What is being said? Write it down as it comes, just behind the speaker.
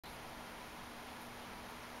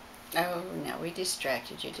Oh, no, we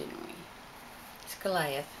distracted you, didn't we? It's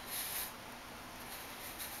Goliath.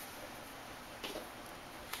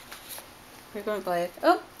 We're going Goliath.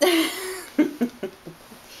 Oh!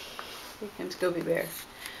 Here comes Gobi Bear.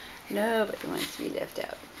 Nobody wants to be left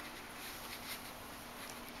out.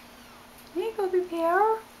 Hey, Gobi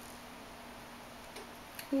Bear.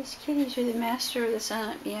 These kitties are the master of the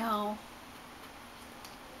silent meow.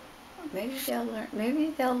 Maybe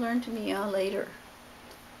they'll learn to meow later.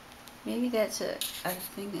 Maybe that's a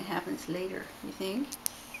thing that happens later. You think?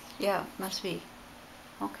 Yeah, must be.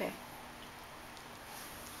 Okay.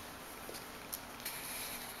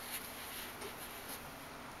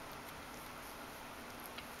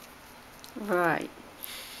 Right.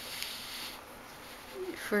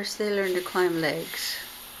 First they learn to climb legs.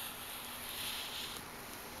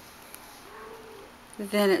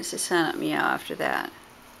 Then it's a silent meow after that.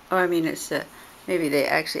 Or I mean it's maybe they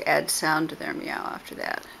actually add sound to their meow after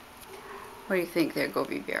that. What do you think there,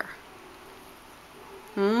 Gobi Bear?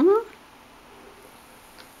 Hmm?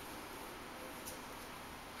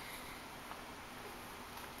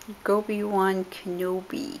 Gobi-Wan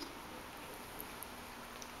Kenobi.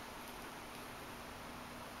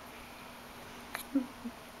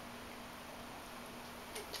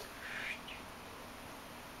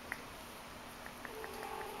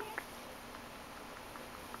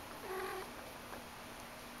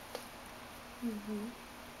 Mm-hmm.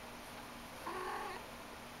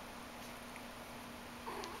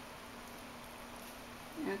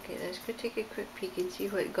 Okay, let's go take a quick peek and see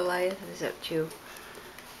what Goliath is up to.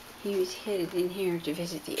 He was headed in here to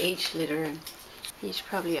visit the H litter, and he's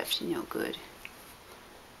probably up to no good.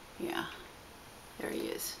 Yeah, there he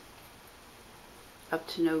is. Up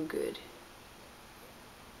to no good.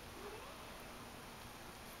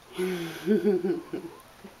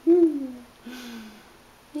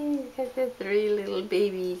 He's got the three little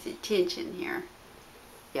babies' attention here.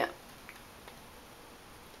 Yep.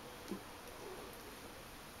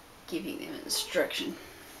 Giving them instruction.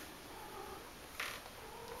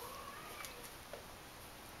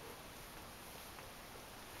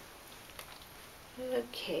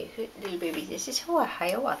 Okay, good little baby. This is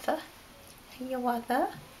Hiawatha.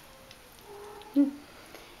 Hiawatha. And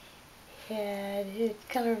what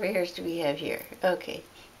color of hairs do we have here? Okay,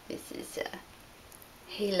 this is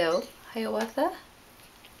Halo, Hiawatha.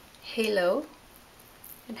 Halo,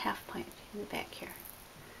 and Half Pint in the back here.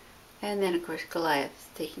 And then of course Goliath is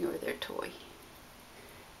taking over their toy.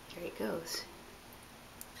 There he goes.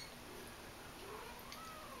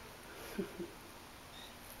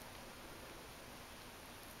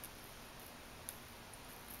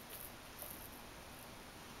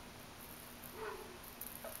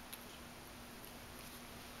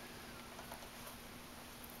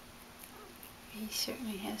 He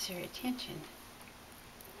certainly has their attention.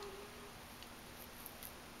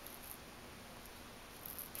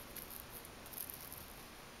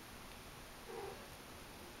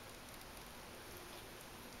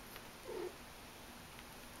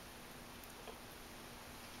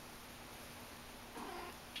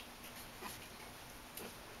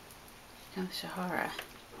 Comes Sahara.